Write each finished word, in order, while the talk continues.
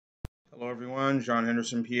Hello everyone, John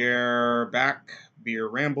Henderson Pierre back. Beer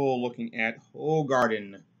Ramble looking at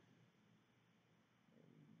Hoegaarden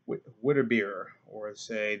Witbier, or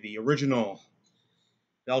say the original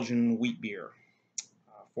Belgian wheat beer.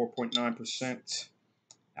 4.9%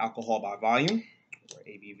 alcohol by volume, or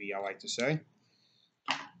ABV I like to say.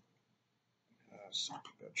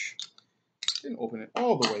 Didn't open it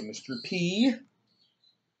all the way, Mr. P.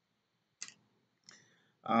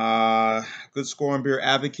 Good score on Beer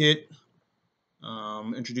Advocate.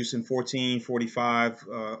 Introduced in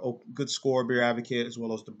 1445, good score Beer Advocate, as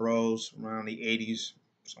well as the Bros around the 80s,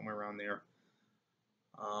 somewhere around there.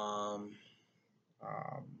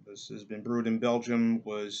 This has been brewed in Belgium.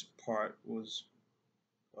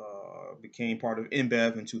 Became part of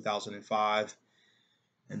InBev in 2005,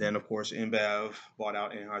 and then of course InBev bought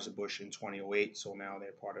out Anheuser-Busch in 2008. So now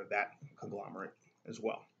they're part of that conglomerate as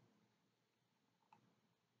well.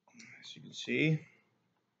 As you can see.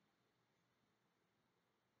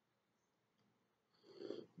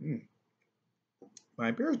 My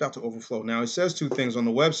beer is about to overflow. Now, it says two things on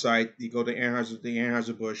the website. You go to the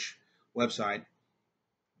Anheuser-Busch website,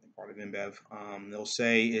 part of InBev. They'll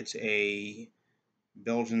say it's a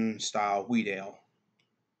Belgian-style wheat ale.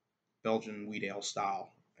 Belgian wheat ale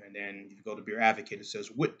style. And then if you go to Beer Advocate, it says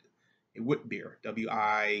Witbier. Witbier.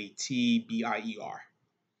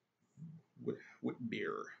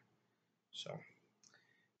 Witbier. So,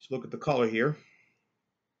 let's look at the color here.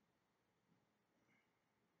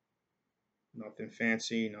 Nothing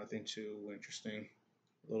fancy, nothing too interesting.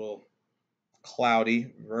 A little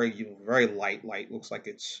cloudy, very light. Looks like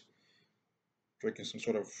it's drinking some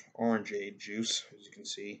sort of orangeade juice, as you can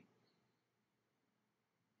see.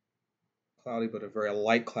 Cloudy, but a very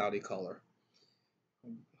light cloudy color.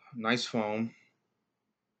 Nice foam.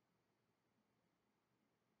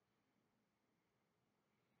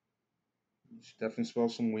 Definitely smell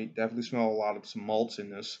some wheat. Definitely smell a lot of some malts in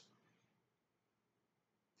this.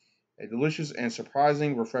 A delicious and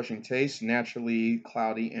surprising, refreshing taste, naturally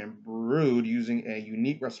cloudy and brewed using a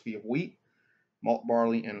unique recipe of wheat, malt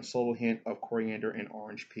barley, and a subtle hint of coriander and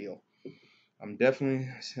orange peel. I'm definitely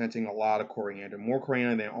sensing a lot of coriander, more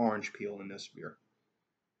coriander than orange peel in this beer.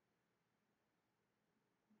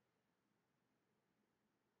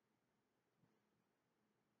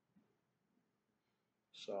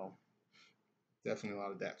 So, definitely a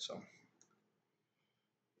lot of that. So,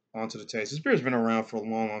 on to the taste. This beer has been around for a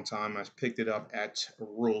long time. I picked it up at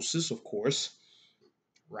Rouse's, of course.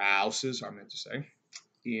 Rouse's, I meant to say,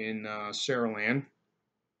 in Saraland.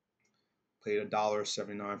 Paid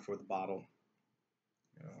 $1.79 for the bottle.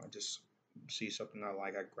 I just see something I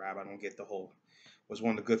like, I grab. I don't get the whole. Was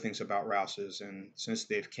one of the good things about Rouse's, and since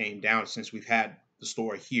they've came down, since we've had the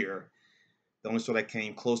store here, the only store that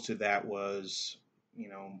came close to that was,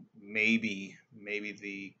 maybe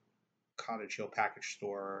the Cottage Hill package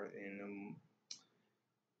store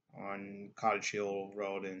on Cottage Hill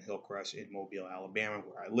Road in Hillcrest in Mobile, Alabama,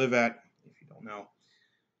 where I live at, if you don't know.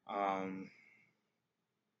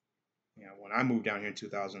 When I moved down here in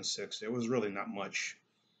 2006, there was really not much.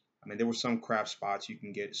 I mean, there were some craft spots you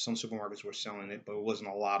can get. Some supermarkets were selling it, but it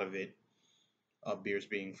wasn't a lot of it. Beers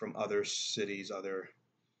being from other cities, other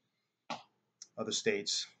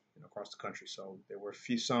states, across the country. So there were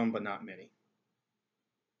some, but not many.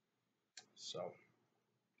 So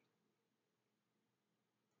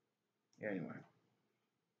anyway,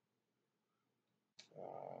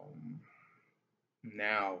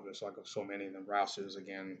 now there's like so many of them. Rouse's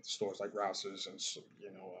again, stores like Rouse's and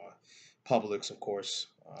Publix, of course.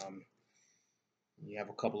 You have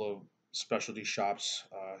a couple of specialty shops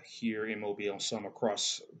here in Mobile, some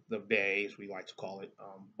across the bay, as we like to call it,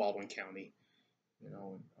 Baldwin County.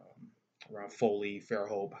 Around Foley,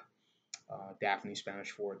 Fairhope, Daphne,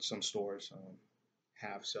 Spanish Fort. Some stores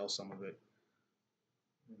sell some of it,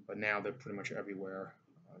 but now they're pretty much everywhere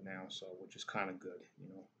now. So, which is kind of good,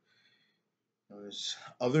 There's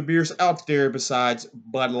other beers out there besides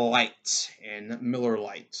Bud Light and Miller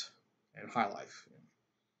Lite and High Life,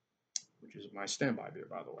 which is my standby beer,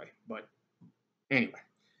 by the way. But anyway,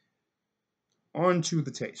 on to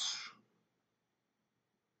the taste.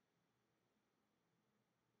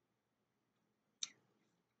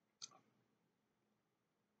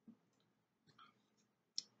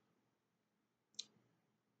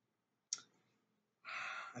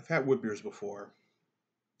 I've had wood beers before.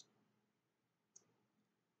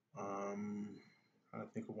 I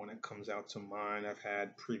think of one that comes out to mind I've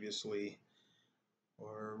had previously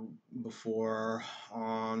or before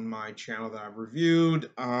on my channel that I've reviewed.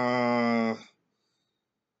 I'm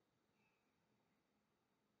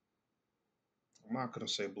not going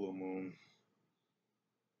to say Blue Moon.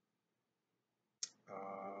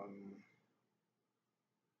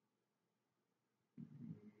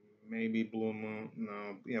 maybe Blue Moon.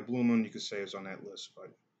 No, yeah, Blue Moon you could say is on that list, but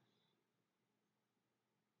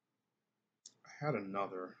I had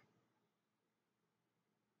another.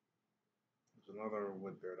 There's another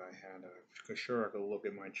Witbier I had. For sure, I could look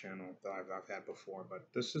at my channel that I've had before, but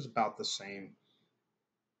this is about the same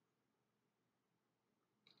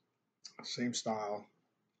style.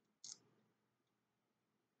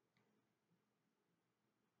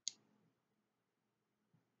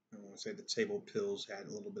 I want to say the Table Pills had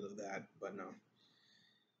a little bit of that, but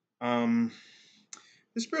no. Um,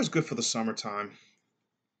 this beer is good for the summertime.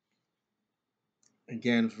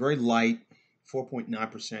 Again, it's very light.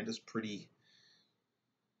 4.9% is pretty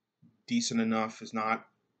decent enough. It's not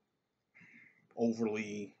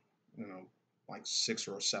overly, you know, like 6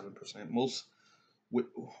 or 7%. Most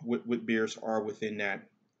wit beers are within that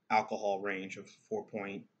alcohol range of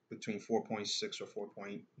between 4.6 or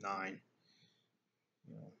 4.9.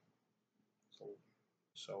 You know,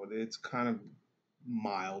 so it's kind of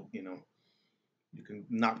mild. You know, you can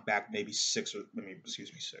knock back maybe six or I mean,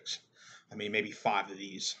 excuse me, six. I mean, maybe five of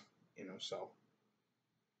these. You know, so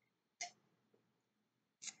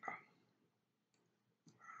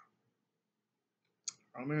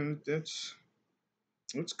I mean, it's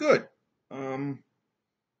good. Um,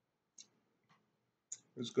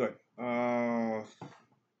 it's good.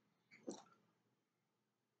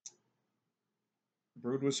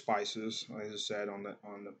 Brewed with spices, like I said on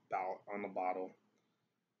the bottle.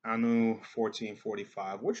 Anu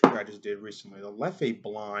 1445, which I just did recently. The Leffe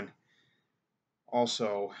Blonde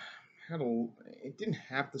also had a. It didn't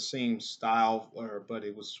have the same style, but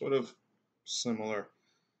it was sort of similar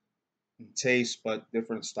in taste, but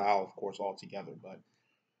different style, of course, altogether. But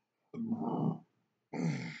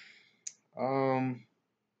um,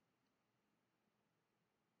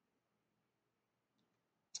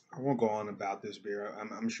 I won't go on about this beer.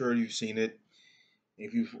 I'm sure you've seen it.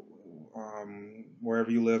 If you've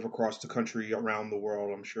wherever you live across the country, around the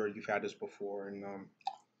world, I'm sure you've had this before, and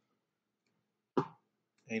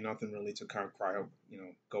ain't nothing really to kind of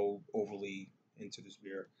go overly into this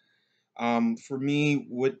beer. For me,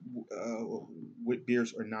 wit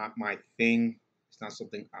beers are not my thing. It's not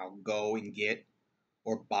something I'll go and get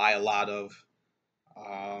or buy a lot of.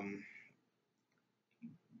 Um,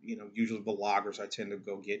 usually the lagers I tend to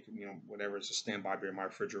go get, whatever is a standby beer in my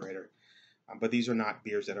refrigerator. But these are not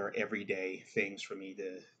beers that are everyday things for me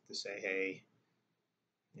to say, hey,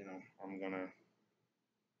 I'm gonna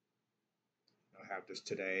have this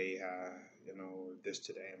today. This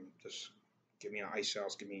today. I'm just give me an ice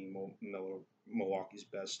house, give me Milwaukee's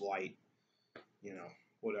Best Light, you know,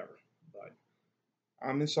 whatever. But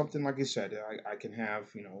it's something like I said, I can have,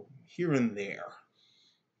 here and there,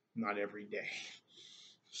 not every day.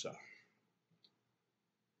 So,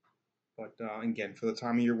 but again, for the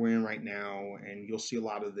time of year we're in right now, and you'll see a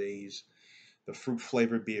lot of the fruit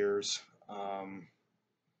flavored beers. Um,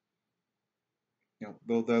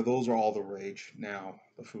 those are all the rage now.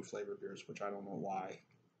 The fruit flavored beers, which I don't know why.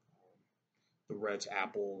 The Red's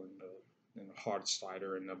apple and the hard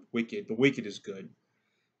cider and the Wicked. The Wicked is good.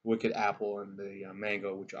 Wicked apple and the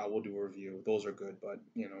mango, which I will do a review. Those are good, but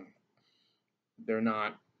they're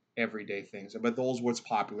not everyday things. But those what's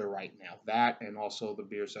popular right now. That and also the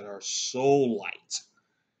beers that are so light.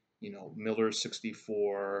 Miller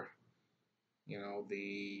 64.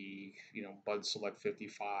 The Bud Select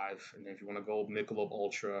 55, and if you want to go Michelob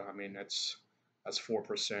Ultra, I mean that's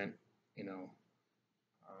 4%. You know,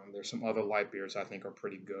 there's some other light beers I think are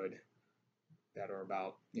pretty good that are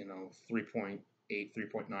about 3.8,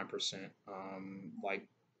 3.9%. Like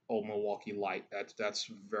Old Milwaukee Light, that's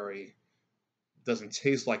very doesn't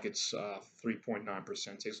taste like it's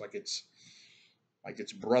 3.9%. Tastes like its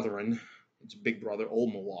brethren, its big brother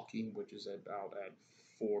Old Milwaukee, which is about at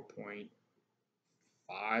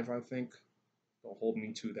 4.5, I think. Don't hold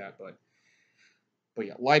me to that, but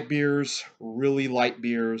yeah, light beers, really light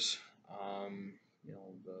beers.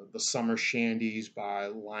 The summer shandies by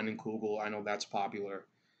Leinenkugel. I know that's popular.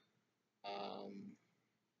 Um,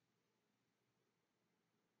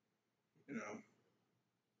 you know,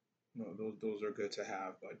 no, those are good to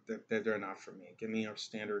have, but they're not for me. Give me a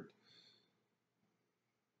standard,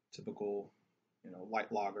 typical,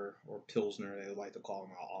 light lager or pilsner they like to call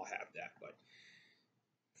them. I'll have that, but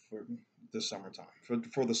for the summertime,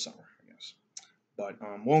 for the summer, I guess. But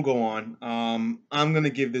won't go on. I'm gonna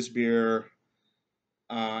give this beer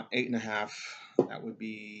 8.5. That would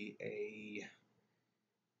be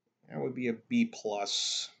a B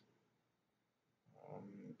plus.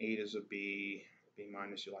 8 is a B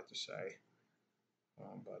minus. You like to say,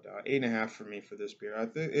 but 8.5 for me for this beer. I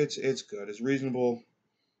think it's good. It's reasonable,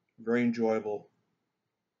 very enjoyable.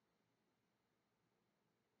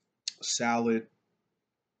 salad,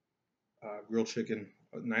 grilled chicken,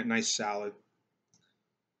 a nice salad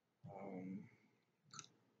um,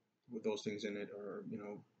 with those things in it, or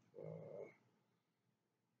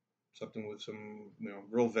something with some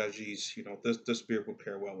real veggies. This beer would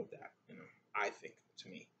pair well with that. I think to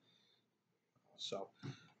me. So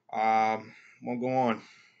we'll go on.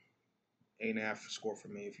 8.5 score for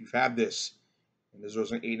me. If you've had this and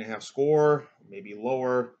deserves an 8.5 score, maybe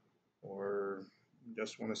lower, or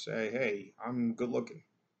just want to say, hey, I'm good looking.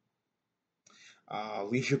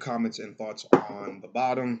 Leave your comments and thoughts on the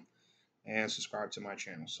bottom and subscribe to my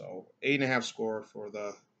channel. So 8.5 score for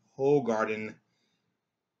the Hoegaarden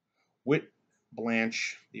Wit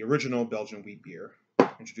Blanche, the original Belgian wheat beer,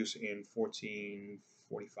 introduced in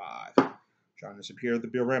 1445. John is here, the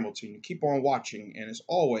Beer Ramble team. Keep on watching, and as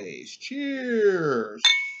always, cheers!